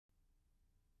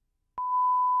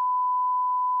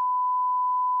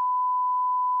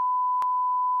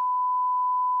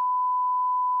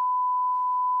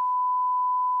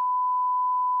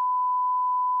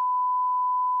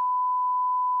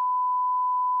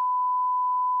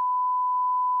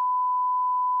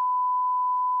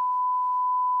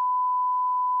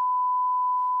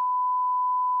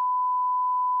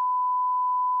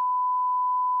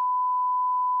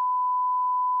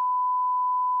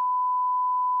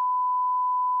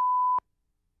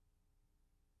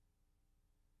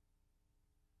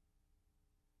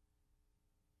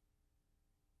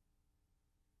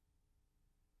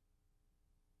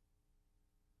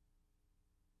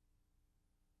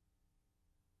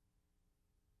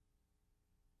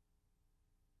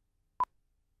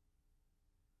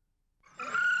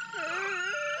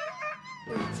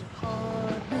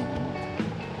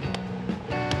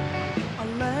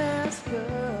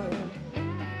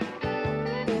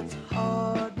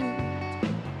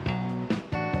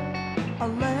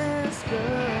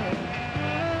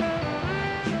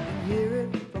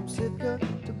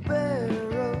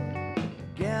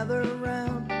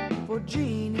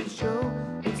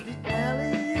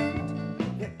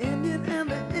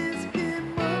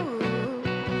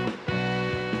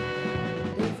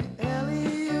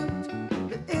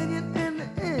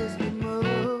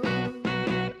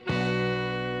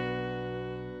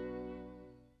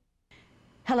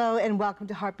Hello and welcome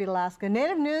to Heartbeat Alaska.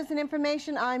 Native News and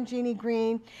Information, I'm Jeannie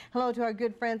Green. Hello to our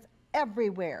good friends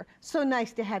everywhere. So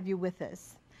nice to have you with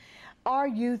us. Our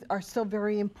youth are so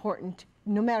very important,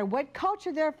 no matter what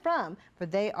culture they're from, for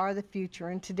they are the future.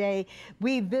 And today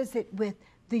we visit with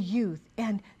the youth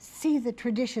and see the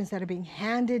traditions that are being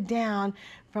handed down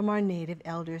from our Native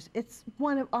elders. It's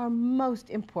one of our most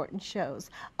important shows.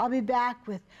 I'll be back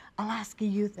with Alaska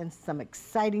youth and some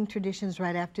exciting traditions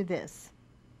right after this.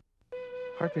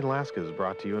 Heartbeat Alaska is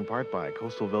brought to you in part by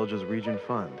Coastal Villages Region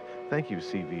Fund. Thank you,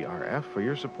 CVRF, for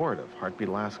your support of Heartbeat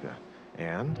Alaska.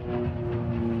 And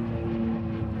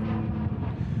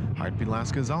Heartbeat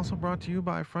Alaska is also brought to you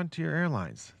by Frontier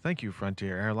Airlines. Thank you,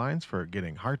 Frontier Airlines, for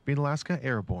getting Heartbeat Alaska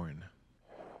airborne.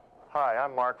 Hi,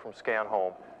 I'm Mark from Scan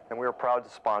Home, and we are proud to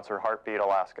sponsor Heartbeat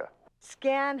Alaska.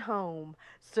 Scan Home,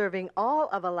 serving all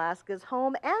of Alaska's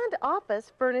home and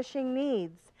office furnishing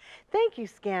needs. Thank you,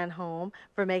 Scan Home,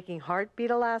 for making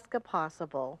Heartbeat Alaska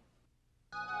possible.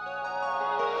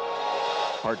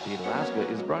 Heartbeat Alaska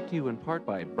is brought to you in part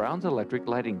by Brown's Electric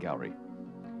Lighting Gallery.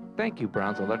 Thank you,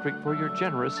 Brown's Electric, for your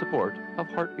generous support of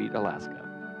Heartbeat Alaska.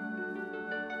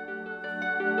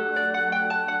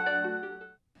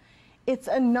 It's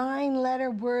a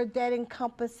 9-letter word that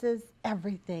encompasses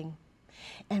everything.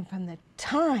 And from the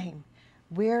time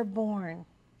we're born,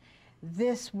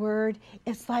 this word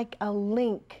is like a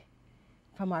link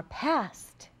from our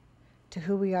past to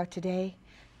who we are today,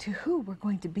 to who we're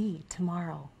going to be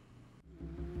tomorrow.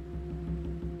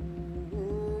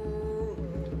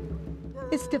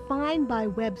 It's defined by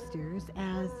Webster's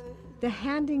as the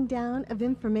handing down of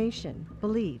information,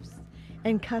 beliefs,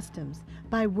 and customs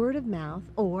by word of mouth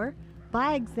or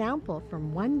by example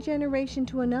from one generation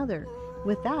to another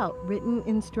without written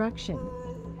instruction.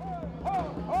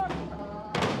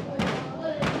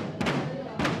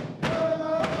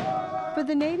 For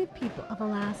the Native people of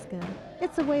Alaska,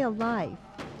 it's a way of life,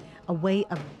 a way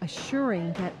of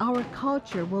assuring that our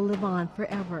culture will live on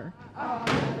forever.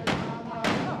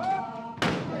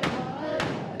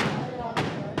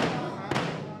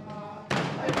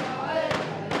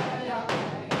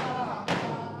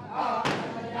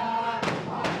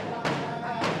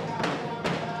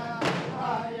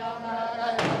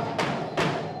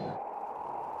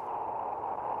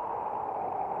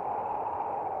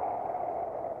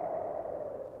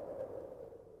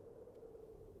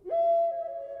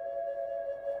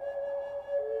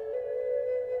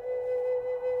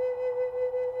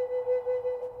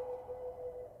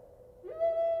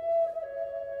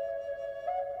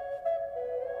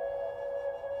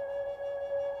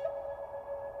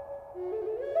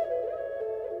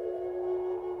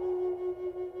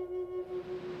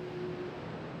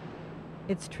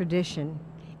 It's tradition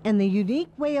and the unique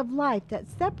way of life that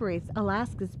separates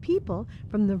Alaska's people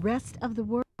from the rest of the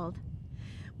world.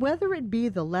 Whether it be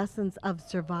the lessons of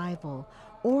survival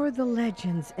or the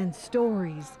legends and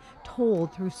stories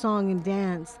told through song and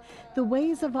dance, the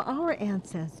ways of our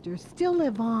ancestors still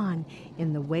live on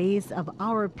in the ways of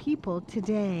our people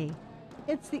today.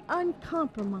 It's the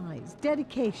uncompromised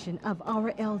dedication of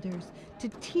our elders to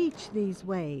teach these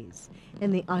ways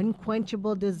and the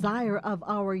unquenchable desire of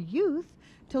our youth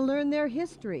to learn their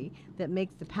history that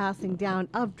makes the passing down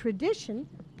of tradition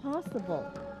possible.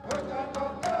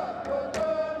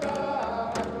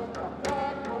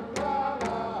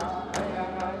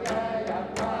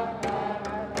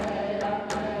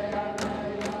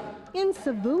 In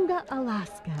Savoonga,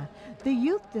 Alaska, the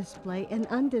youth display an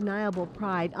undeniable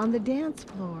pride on the dance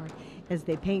floor as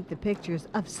they paint the pictures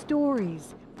of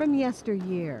stories from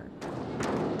yesteryear.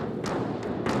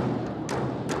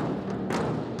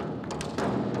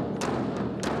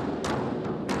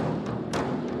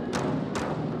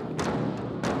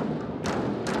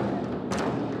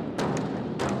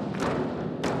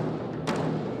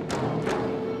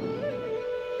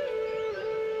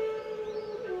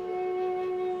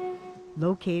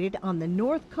 Located on the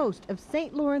north coast of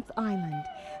St. Lawrence Island,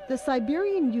 the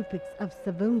Siberian Yupiks of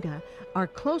Savoonga are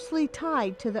closely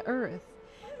tied to the earth.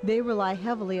 They rely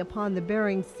heavily upon the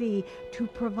Bering Sea to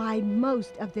provide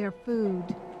most of their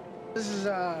food. This is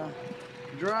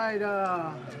dried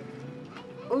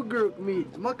ugruk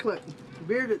meat, mukluk,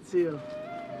 bearded seal.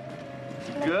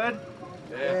 Good?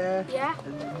 Yeah.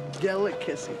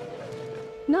 Delicacy.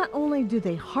 Not only do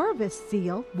they harvest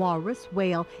seal, walrus,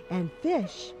 whale, and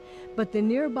fish, but the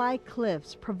nearby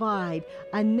cliffs provide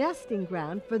a nesting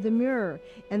ground for the murre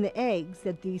and the eggs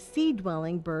that these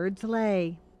sea-dwelling birds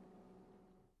lay.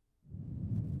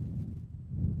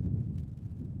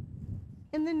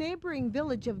 In the neighboring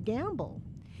village of Gambell,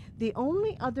 the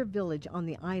only other village on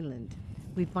the island,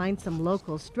 We find some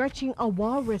locals stretching a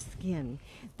walrus skin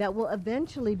that will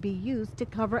eventually be used to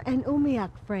cover an umiak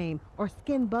frame or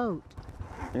skin boat.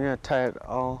 You're gonna tie it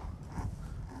all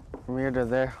from here to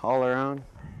there, all around.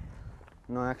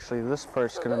 No, actually this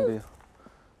part's gonna be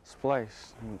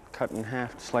spliced and cut in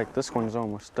half, just like this one's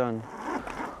almost done.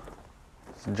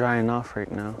 It's drying off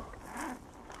right now.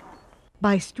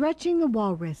 By stretching the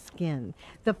walrus skin,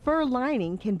 the fur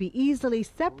lining can be easily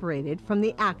separated from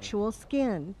the actual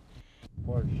skin.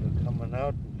 Parts are coming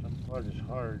out and some part is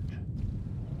hard.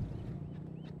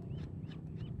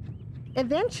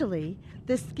 Eventually,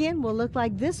 the skin will look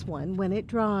like this one when it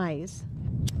dries.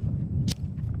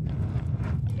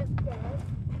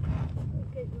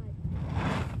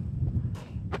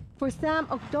 For Sam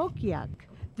Okhtokiyuk,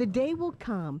 the day will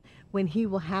come when he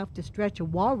will have to stretch a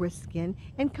walrus skin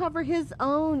and cover his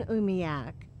own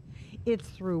umiak. It's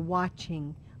through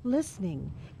watching,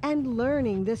 listening, and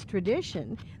learning this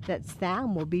tradition that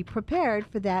Sam will be prepared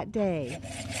for that day.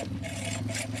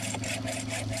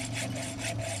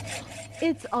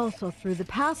 It's also through the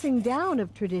passing down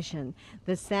of tradition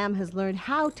that Sam has learned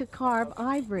how to carve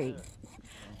ivory.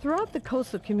 Throughout the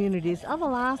coastal communities of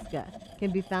Alaska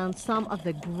can be found some of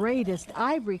the greatest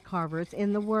ivory carvers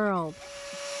in the world.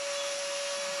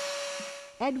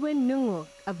 Edwin Noongwook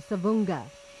of Savoonga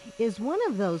is one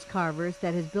of those carvers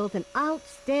that has built an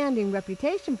outstanding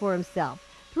reputation for himself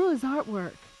through his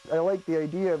artwork. I like the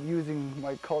idea of using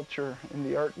my culture in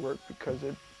the artwork because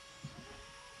it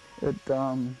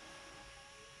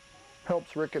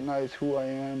helps recognize who I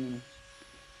am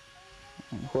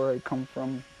and where I come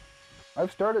from.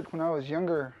 I've started when I was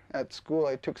younger at school.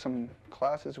 I took some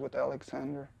classes with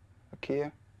Alexander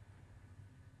Okhtokiyuk,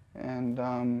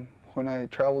 and when I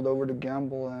traveled over to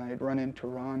Gambell and I'd run into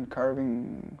Ron,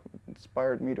 carving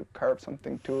inspired me to carve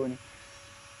something too.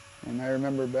 And I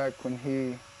remember back when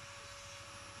he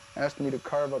asked me to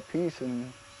carve a piece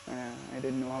and I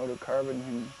didn't know how to carve it,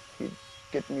 and he'd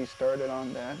get me started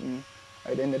on that, and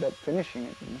I'd ended up finishing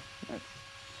it. And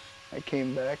I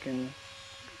came back and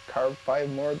carved 5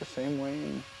 more the same way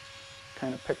and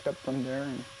kind of picked up from there.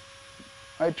 And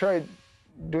I tried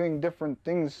doing different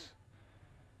things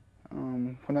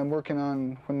when I'm working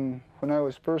on, when I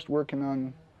was first working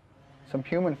on some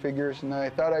human figures, and I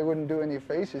thought I wouldn't do any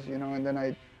faces, you know, and then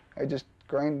I just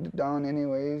grind it down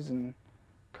anyways and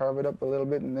carve it up a little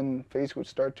bit, and then face would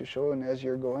start to show, and as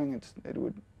you're going, it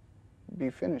would be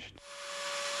finished.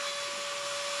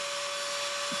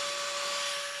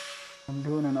 I'm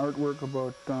doing an artwork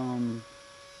about, I'm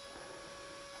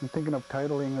thinking of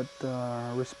titling it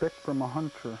Respect from a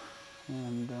Hunter,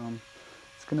 and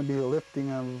it's going to be a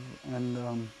lifting of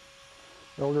an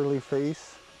elderly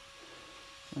face,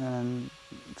 and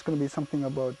it's going to be something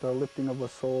about the lifting of a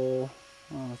soul,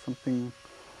 something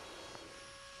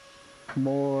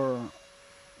more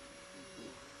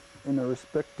in a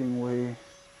respecting way.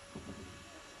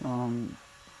 Our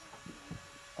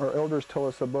elders tell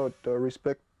us about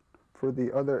respect for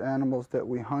the other animals that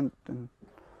we hunt, and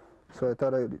so I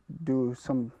thought I'd do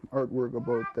some artwork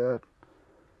about that.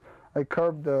 I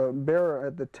carved the bear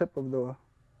at the tip of the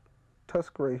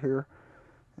tusk right here,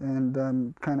 and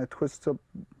kind of twists up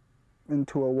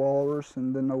into a walrus,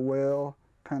 and then a whale,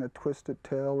 kind of twisted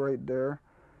tail right there.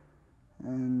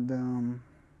 And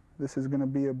this is going to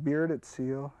be a bearded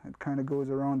seal. It kind of goes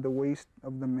around the waist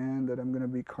of the man that I'm going to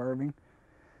be carving,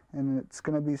 and it's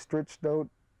going to be stretched out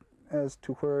as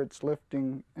to where it's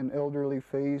lifting an elderly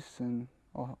face, and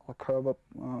I'll carve up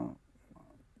a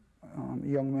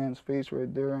young man's face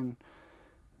right there and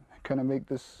kind of make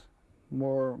this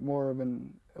more of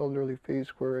an elderly face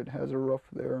where it has a ruff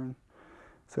there. And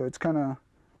so it's kind of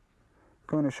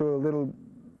going to show a little,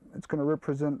 it's going to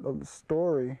represent the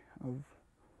story of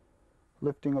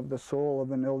lifting of the soul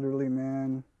of an elderly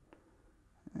man,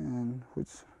 and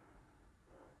which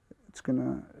it's going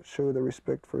to show the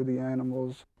respect for the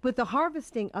animals. With the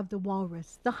harvesting of the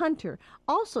walrus, the hunter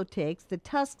also takes the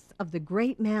tusks of the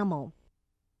great mammal.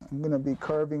 I'm going to be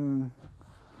carving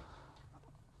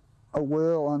a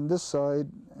whale on this side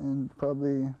and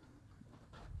probably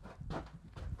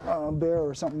a bear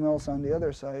or something else on the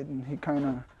other side, and he kind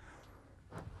of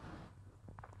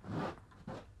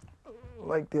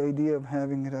liked the idea of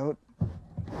having it out.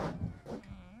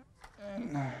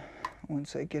 And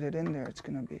once I get it in there, it's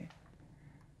going to be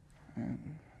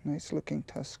a nice looking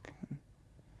tusk.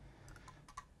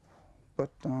 But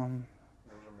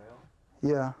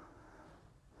yeah,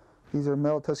 these are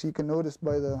male tusks. You can notice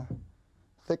by the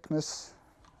thickness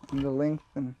and the length,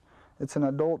 and it's an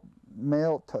adult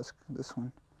male tusk, this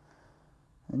one.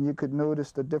 And you could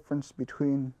notice the difference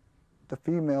between the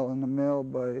female and the male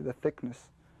by the thickness.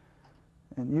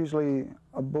 And usually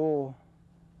a bull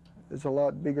is a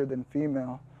lot bigger than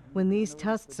female. When these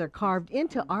tusks are carved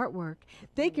into artwork,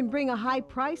 they can bring a high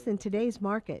price in today's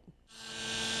market.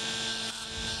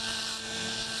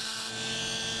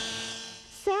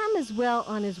 Sam is well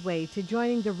on his way to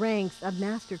joining the ranks of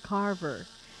master carver,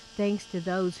 thanks to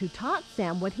those who taught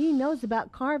Sam what he knows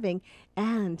about carving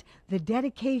and the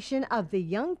dedication of the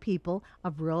young people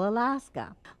of rural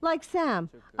Alaska. Like Sam,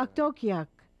 Okhtokiyuk,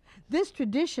 this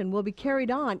tradition will be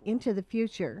carried on into the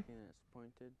future.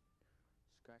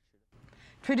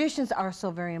 Traditions are so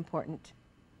very important.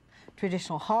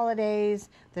 Traditional holidays,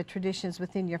 the traditions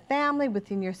within your family,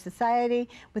 within your society,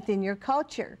 within your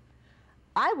culture.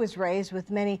 I was raised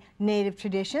with many native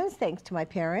traditions thanks to my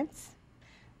parents.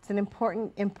 It's an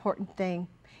important, important thing.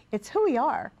 It's who we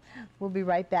are. We'll be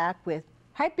right back with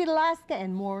Heartbeat Alaska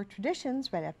and more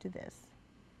traditions right after this.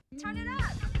 Turn it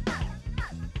up!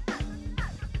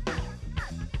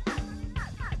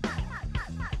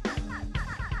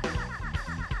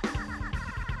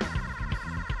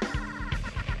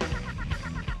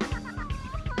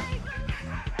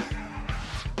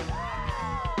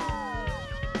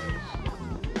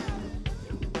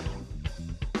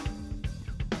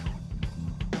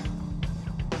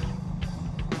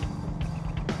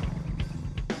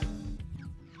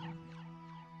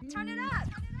 Turn it up!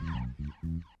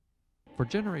 For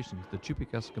generations, the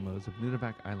Chupik Eskimos of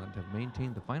Nunivak Island have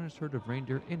maintained the finest herd of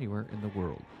reindeer anywhere in the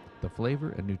world. The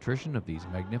flavor and nutrition of these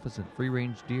magnificent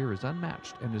free-range deer is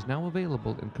unmatched and is now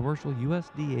available in commercial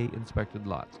USDA-inspected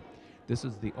lots. This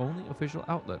is the only official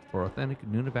outlet for authentic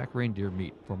Nunivak reindeer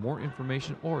meat. For more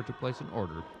information or to place an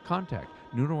order, contact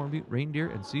Nunavut Reindeer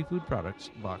and Seafood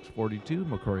Products, Box 42,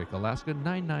 Macoriac, Alaska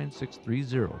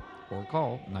 99630, or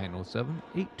call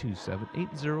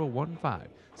 907-827-8015.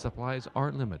 Supplies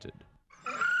are limited.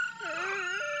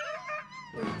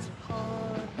 It's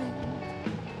Heartbeat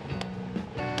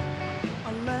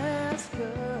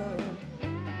Alaska.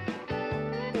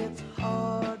 It's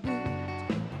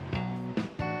Heartbeat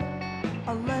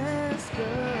Alaska.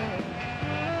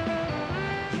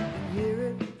 You can hear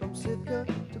it from Sitka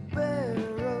to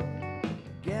Barrow.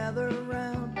 Gather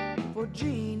around for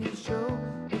Jeannie's show.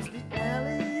 It's the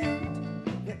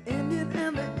Alutiiq, the Indian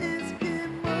and the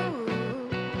Eskimo.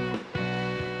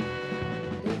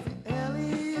 It's the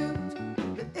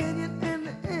Alutiiq, the Indian and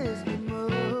the Eskimo.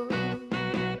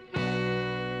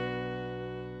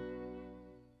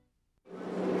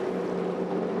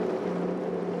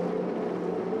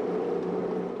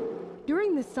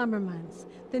 During the summer months,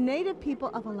 the native people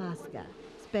of Alaska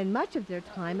spend much of their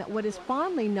time at what is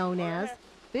fondly known as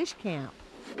fish camp.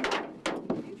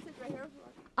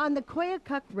 On the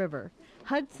Okhtokiyuk River,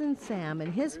 Hudson Sam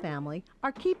and his family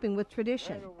are keeping with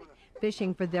tradition,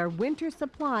 fishing for their winter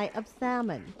supply of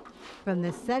salmon. From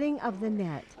the setting of the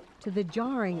net to the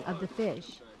jarring of the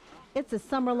fish, it's a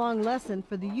summer-long lesson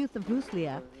for the youth of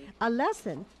Huslia, a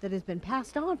lesson that has been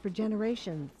passed on for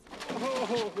generations.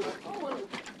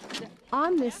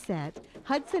 On this set,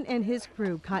 Hudson and his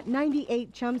crew caught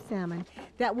 98 chum salmon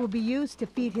that will be used to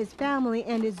feed his family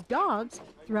and his dogs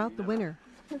throughout the winter.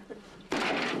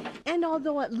 And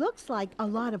although it looks like a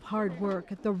lot of hard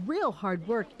work, the real hard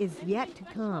work is yet to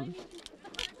come.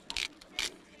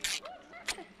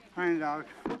 Find out.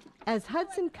 As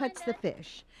Hudson cuts the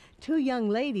fish, two young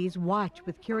ladies watch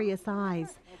with curious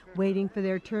eyes, waiting for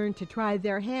their turn to try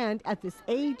their hand at this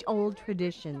age-old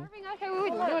tradition. Okay,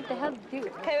 wait, what the hell do?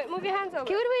 Okay, wait, move your hands over.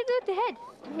 Okay, what do we do with the head?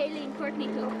 Haley and Courtney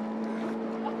too.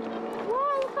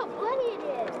 Wow, look how bloody it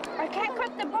is. I can't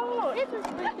cut the bone. This was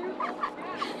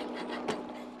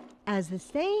As the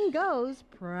saying goes,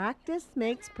 practice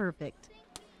makes perfect.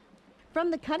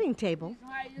 From the cutting table,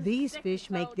 these fish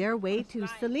make their way to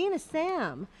Savoonga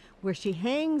Sam, where she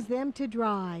hangs them to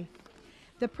dry.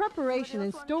 The preparation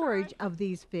and storage of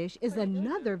these fish is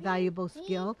another valuable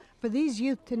skill for these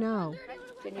youth to know.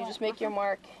 Then you just make your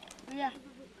mark. Yeah.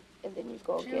 And then you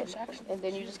go again. And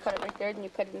then you just cut it right there, and you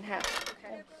cut it in half.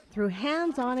 Okay. Through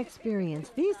hands-on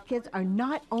experience, these kids are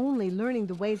not only learning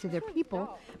the ways of their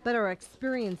people, but are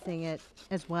experiencing it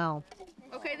as well.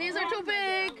 Okay, these are too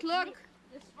big. Look.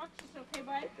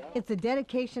 It's a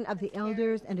dedication of the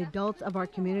elders and adults of our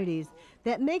communities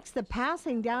that makes the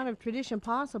passing down of tradition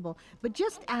possible, but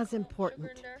just as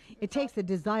important, it takes the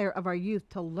desire of our youth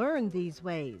to learn these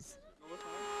ways.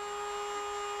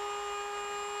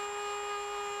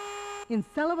 In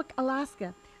Selawik,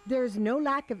 Alaska, there's no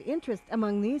lack of interest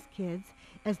among these kids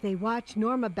as they watch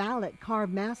Norma Ballot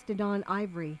carve mastodon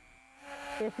ivory.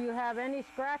 If you have any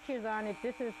scratches on it,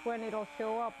 this is when it'll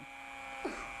show up.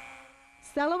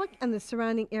 Selawik and the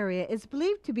surrounding area is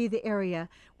believed to be the area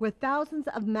where thousands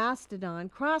of mastodon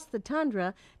crossed the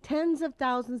tundra tens of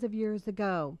thousands of years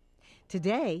ago.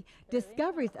 Today,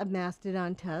 discoveries of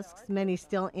mastodon tusks, many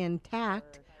still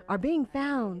intact, are being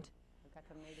found.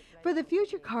 For the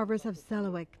future carvers of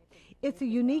Selawik, it's a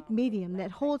unique medium that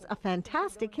holds a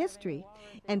fantastic history,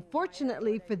 and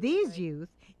fortunately for these youth,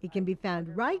 it can be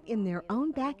found right in their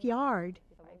own backyard.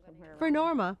 For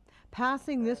Norma,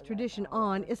 passing this tradition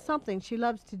on is something she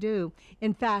loves to do.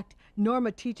 In fact,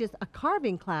 Norma teaches a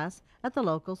carving class at the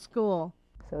local school.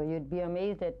 So you'd be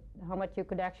amazed at how much you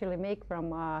could actually make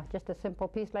from just a simple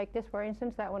piece like this, for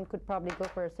instance. That one could probably go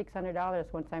for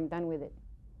 $600 once I'm done with it.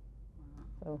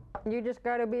 So you just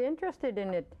got to be interested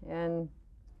in it, and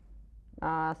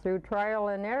through trial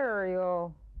and error,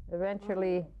 you'll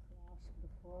eventually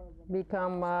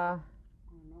become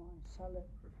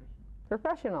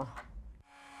professional.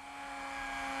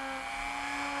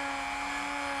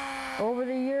 Over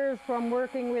the years from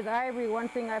working with Ivory, one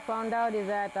thing I found out is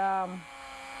that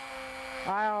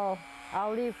I'll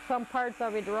leave some parts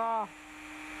of it raw.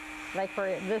 Like for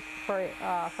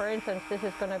instance, this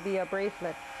is going to be a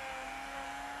bracelet.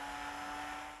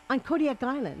 On Okhtokiyuk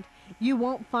Island, you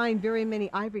won't find very many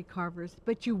ivory carvers,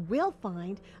 but you will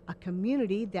find a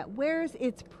community that wears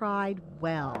its pride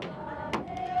well.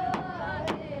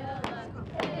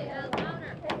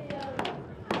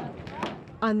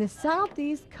 On the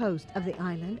southeast coast of the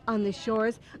island, on the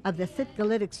shores of the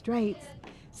Selawik Straits,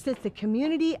 sits the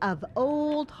community of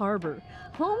Old Harbor,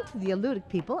 home to the Alutiiq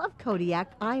people of Okhtokiyuk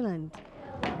Island.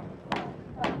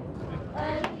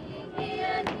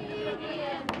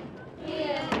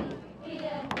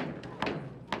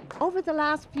 Over the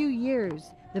last few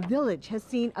years, the village has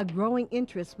seen a growing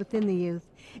interest within the youth,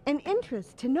 an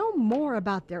interest to know more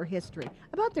about their history,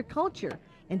 about their culture,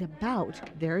 and about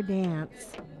their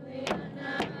dance.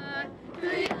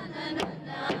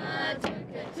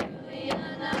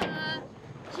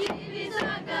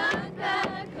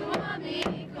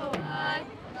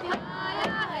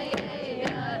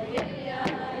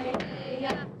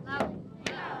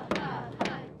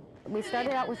 We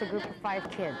started out with a group of 5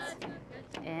 kids,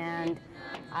 and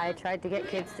I tried to get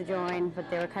kids to join, but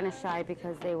they were kind of shy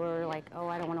because they were like, oh,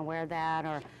 I don't want to wear that,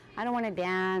 or I don't want to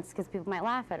dance because people might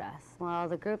laugh at us. Well,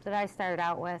 the group that I started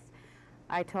out with,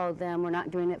 I told them we're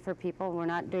not doing it for people, we're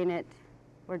doing it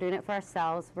for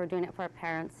ourselves, we're doing it for our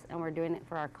parents, and we're doing it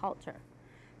for our culture.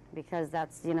 Because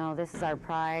that's, you know, this is our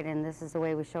pride, and this is the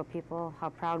way we show people how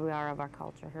proud we are of our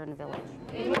culture here in the village.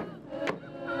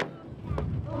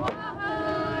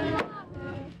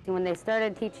 When they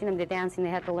started teaching them the dancing, they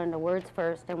had to learn the words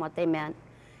first and what they meant,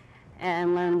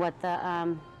 and learn what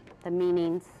the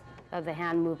meanings of the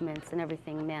hand movements and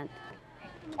everything meant.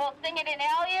 We'll sing it in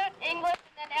Alutiiq, English,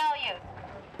 and then Alutiiq.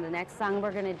 The next song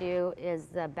we're going to do is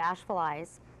the Bashful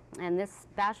Eyes, and this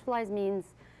Bashful Eyes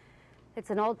means it's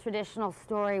an old traditional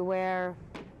story where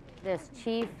this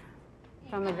chief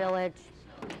from a village,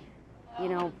 you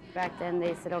know, back then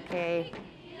they said, okay,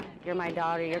 you're my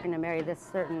daughter, you're going to marry this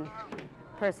certain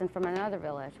person from another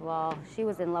village. Well, she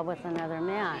was in love with another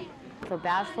man. So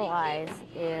Bashful Eyes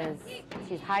is,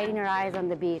 she's hiding her eyes on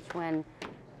the beach when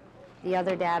the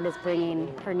other dad is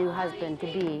bringing her new husband to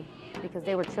be, because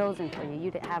they were chosen for you. You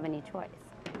didn't have any choice.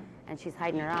 And she's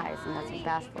hiding her eyes, and that's what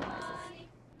Bashful Eyes is.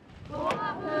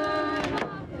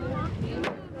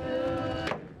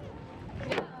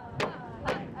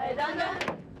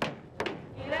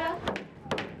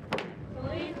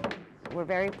 We're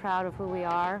very proud of who we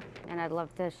are, and I'd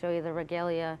love to show you the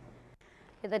regalia.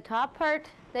 The top part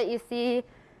that you see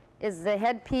is the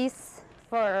headpiece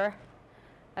for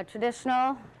a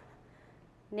traditional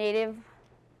native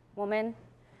woman,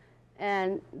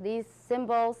 and these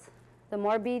symbols, the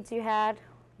more beads you had,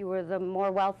 the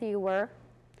more wealthy you were.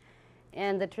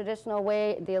 And the traditional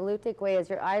way, the Alutiiq way, is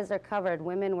your eyes are covered.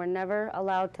 Women were never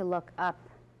allowed to look up.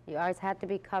 Your eyes had to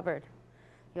be covered.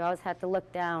 You always had to look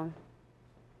down.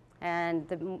 And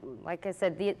like I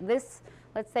said,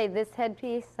 let's say this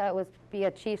headpiece, that would be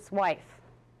a chief's wife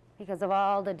because of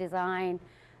all the design.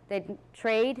 They'd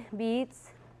trade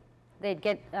beads. They'd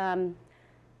get the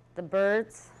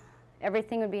birds.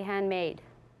 Everything would be handmade.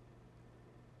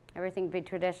 Everything would be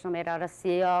traditional, made out of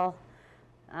seal,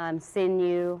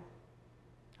 sinew,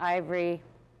 ivory,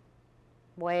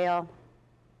 whale,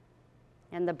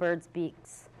 and the bird's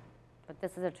beaks. But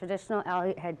this is a traditional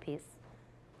Alutiiq headpiece.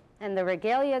 And the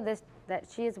regalia that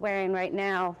she is wearing right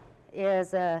now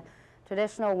is a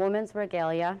traditional woman's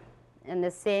regalia, and the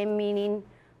same meaning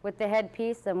with the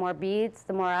headpiece. The more beads,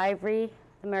 the more ivory,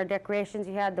 the more decorations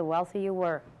you had, the wealthier you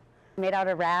were. Made out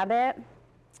of rabbit,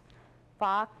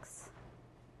 fox,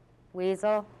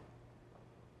 weasel.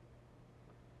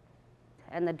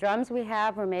 And the drums we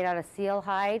have were made out of seal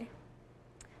hide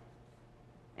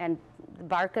and the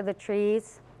bark of the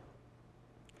trees.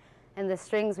 and the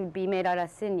strings would be made out of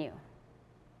sinew.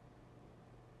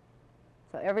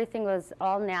 So everything was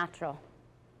all natural.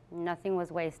 Nothing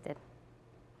was wasted.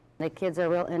 The kids are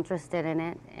real interested in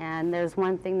it, and there's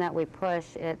one thing that we push.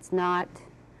 They're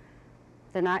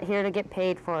not here to get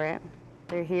paid for it.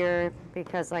 They're here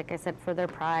because, like I said, for their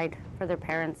pride, for their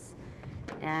parents,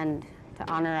 and to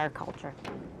honor our culture.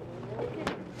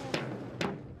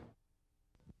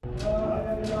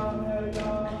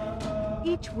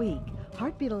 Each week,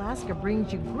 Heartbeat Alaska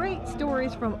brings you great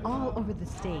stories from all over the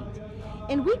state.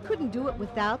 And we couldn't do it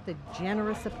without the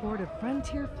generous support of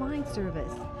Frontier Flying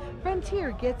Service.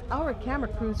 Frontier gets our camera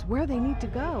crews where they need to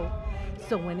go.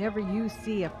 So whenever you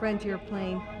see a Frontier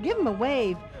plane, give them a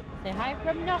wave. Say hi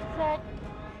from Northside.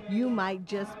 You might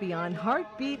just be on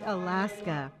Heartbeat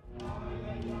Alaska.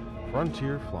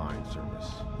 Frontier Flying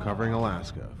Service, covering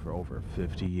Alaska for over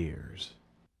 50 years.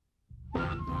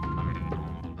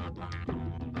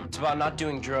 It's about not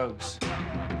doing drugs.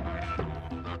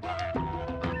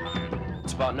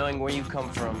 It's about knowing where you come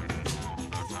from,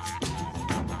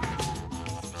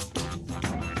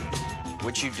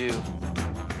 what you do,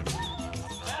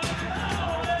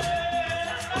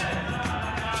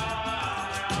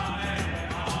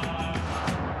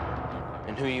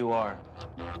 and who you are.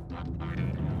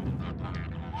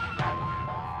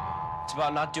 It's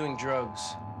about not doing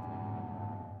drugs.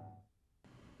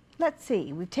 Let's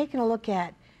see, we've taken a look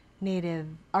at Native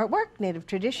artwork, Native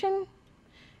tradition,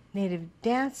 Native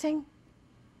dancing.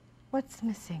 What's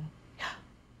missing?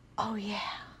 Oh, yeah.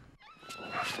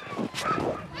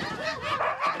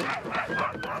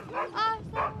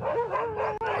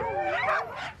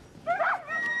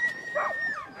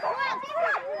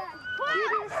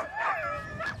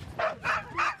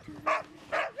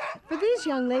 For these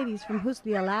young ladies from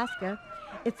Huslia, Alaska,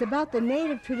 it's about the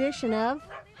Native tradition of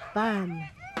fun.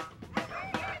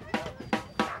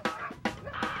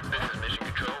 This is Mission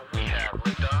Control. We have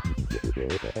liftoff.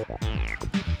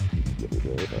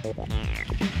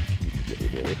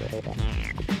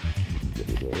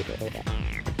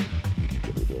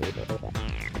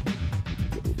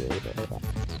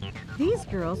 These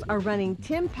girls are running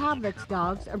Tim Pavlik's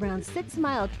dogs around 6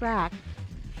 Mile track.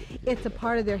 It's a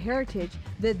part of their heritage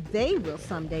that they will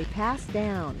someday pass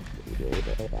down.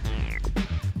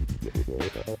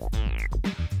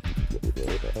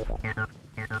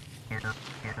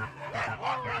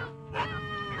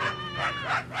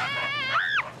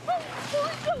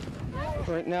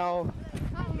 Right now,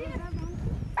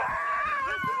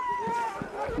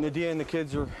 Nadia and the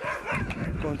kids are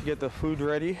going to get the food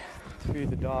ready to feed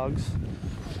the dogs.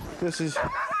 This is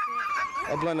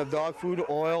a blend of dog food,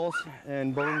 oils,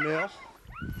 and bone meal.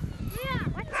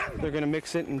 They're going to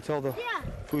mix it until the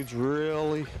food's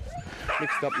really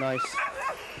mixed up nice.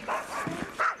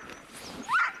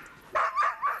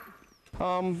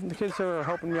 The kids are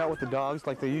helping me out with the dogs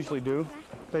like they usually do.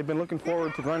 They've been looking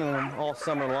forward to running them all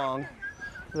summer long.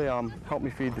 They help me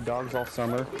feed the dogs all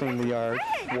summer, clean the yard,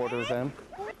 water them.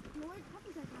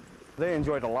 They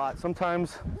enjoyed a lot.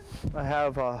 Sometimes I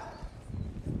had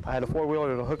a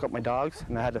four-wheeler to hook up my dogs,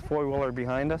 and I had a four-wheeler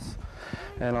behind us,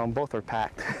 and both are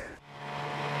packed.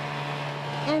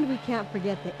 And we can't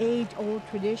forget the age-old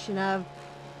tradition of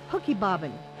hooky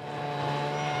bobbing.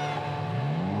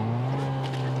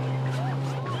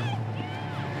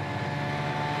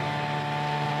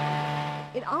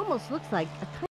 It almost looks like a